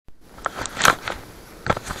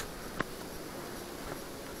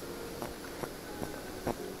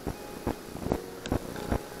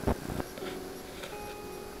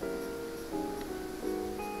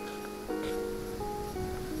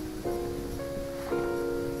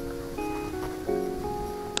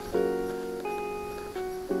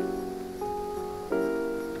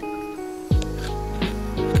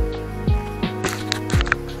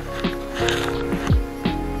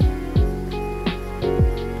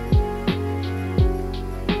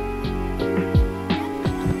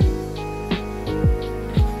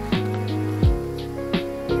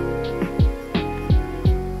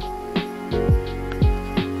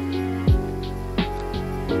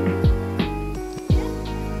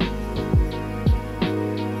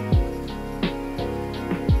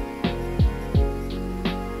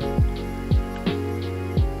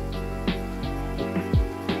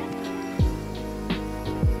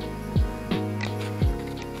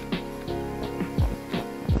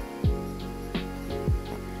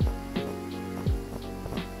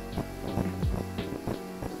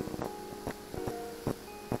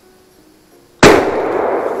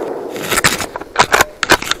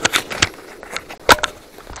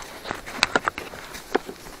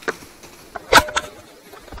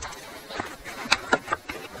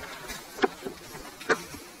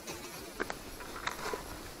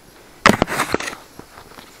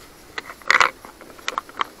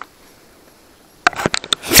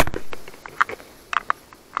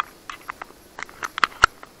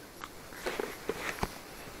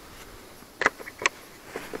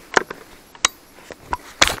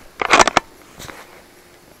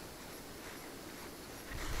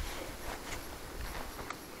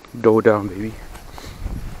Dough down, baby.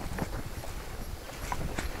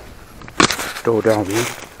 Dough down, baby.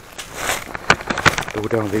 Dough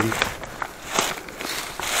down, baby.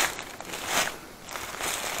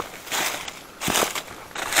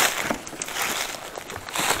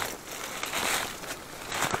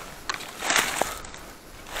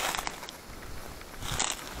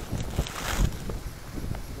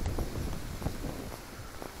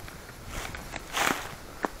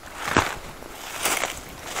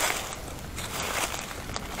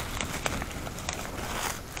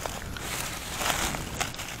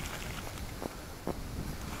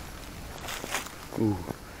 Ooh.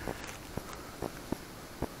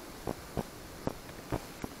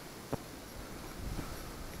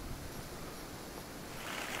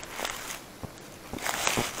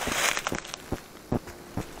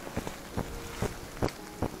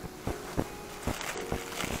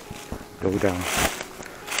 Go down.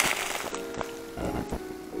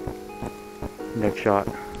 Next shot.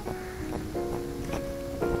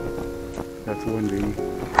 That's one, baby.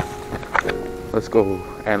 Let's go,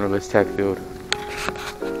 antlerless tag field.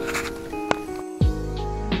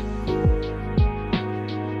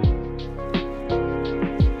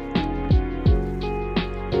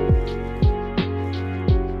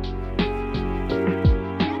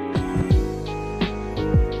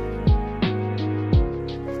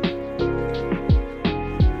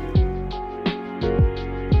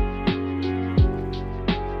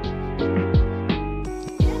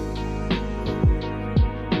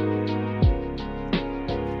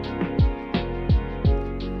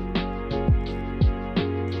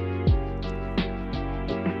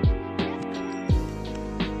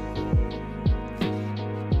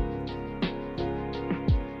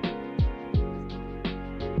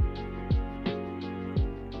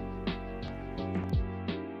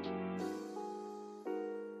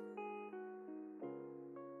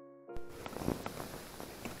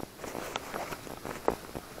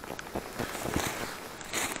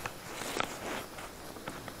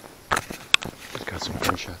 Got some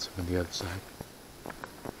gunshots up on the other side.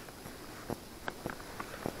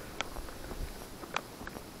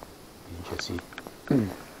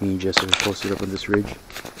 Me and Jesse are posted up on this ridge.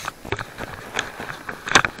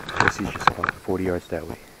 Jesse's just about 40 yards that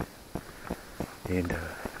way. And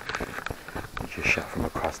we just shot from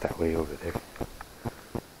across that way over there.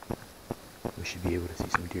 We should be able to see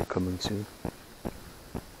some deer coming soon.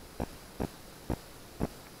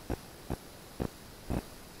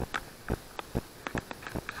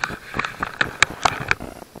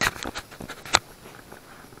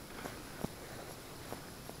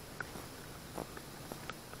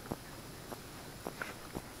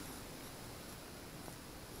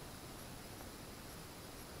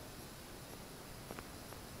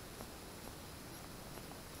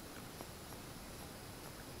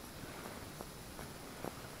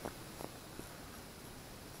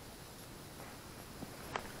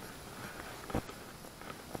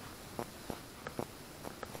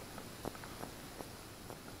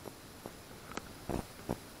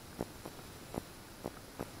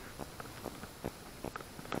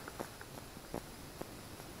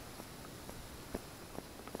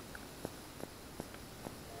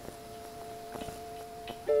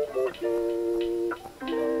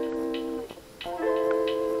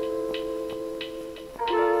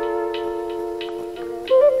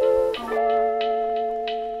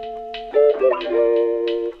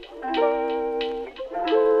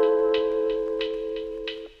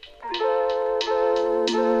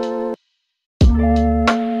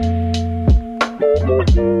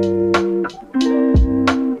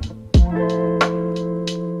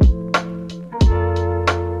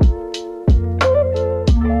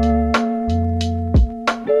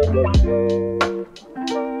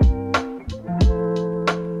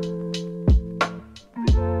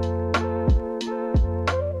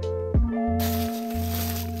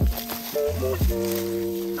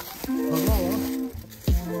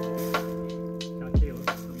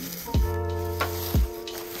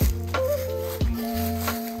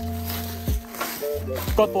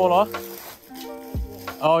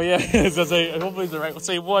 Oh yeah, so say hopefully it's the right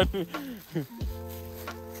same one.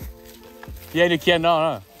 Yeah, you can now,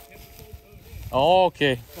 huh? Oh,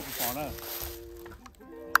 okay.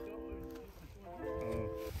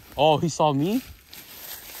 Oh, he saw me?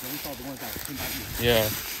 Yeah.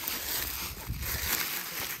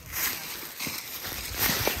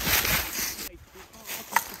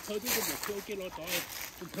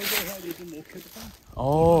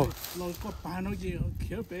 Oh.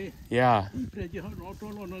 Yeah.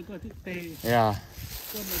 Yeah.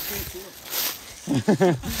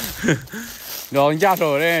 Rồi ra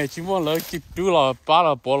rồi đấy, chỉ muốn lấy chỉ đủ là ba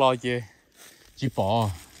là bỏ là gì, chỉ bỏ.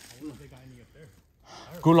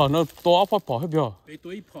 Cú là nó to phát bỏ hết biểu.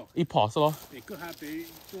 Ít bỏ sao?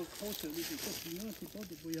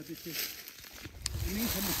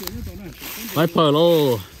 Lại phở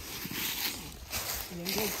lô.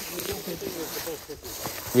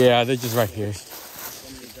 Yeah, they're just right here.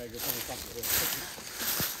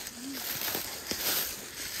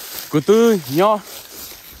 Cú tư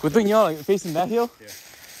nhỏ like facing that hill,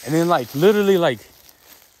 and then like literally like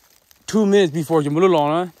 2 minutes before you move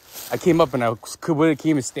along, I came up and I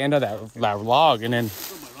came and stand on that log, and then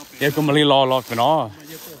yeah, come a little log and all.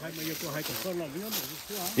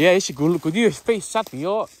 Yeah, it's good. Could you face shut the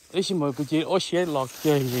door? It's more good. Oh shit, log.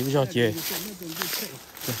 Yeah, yeah.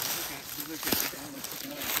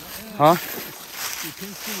 Huh?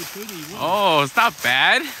 Oh, it's not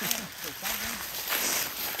bad.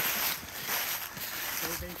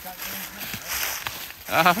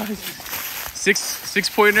 Six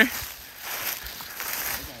pointer.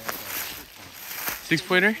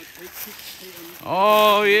 6-pointer.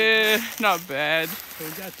 Oh yeah, not bad.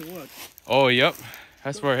 Oh yep,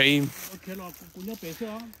 that's where I aim.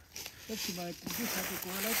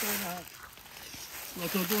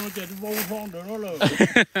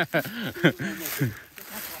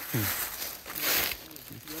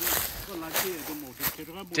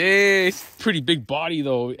 Dang, it's pretty big body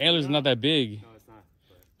though. Antler's not that big,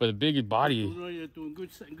 but a big body.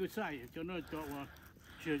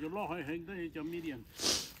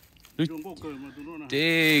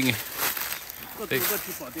 Dang.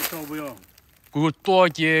 Cô to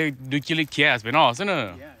chứ được chỉ lấy cash vậy nó, sao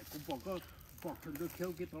nữa?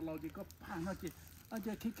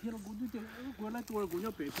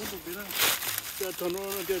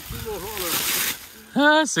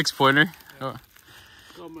 Six pointer. Oh.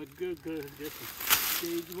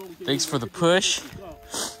 Thanks for the push.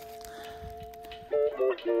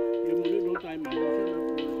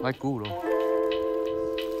 Like cool though.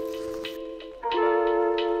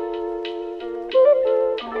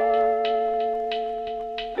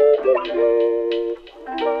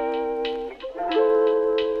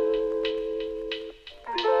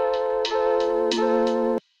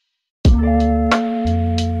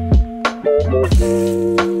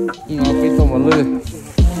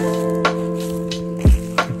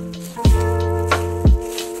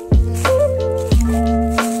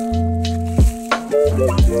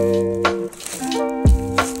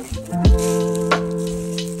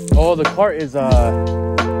 Oh, the cart is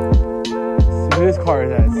his car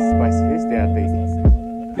is by his dad, I think.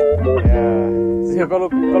 Yeah. Here có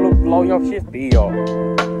lúc lau nhau shit đi rồi.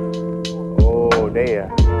 Oh, there.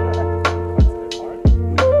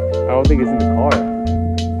 I don't think it's in the car.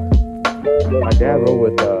 My dad rode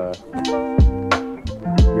with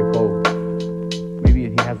your coat. Maybe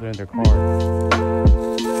he has it in their car.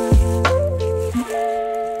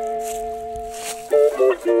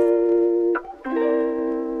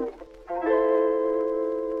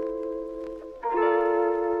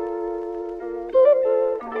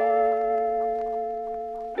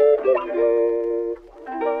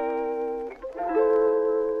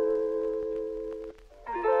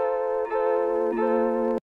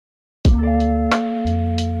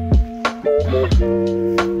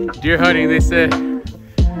 Deer hunting, they said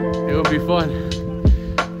it would be fun.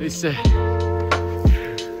 They said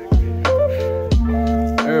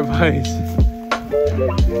everybody's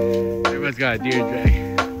got a deer drag.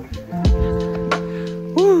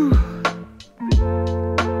 Woo!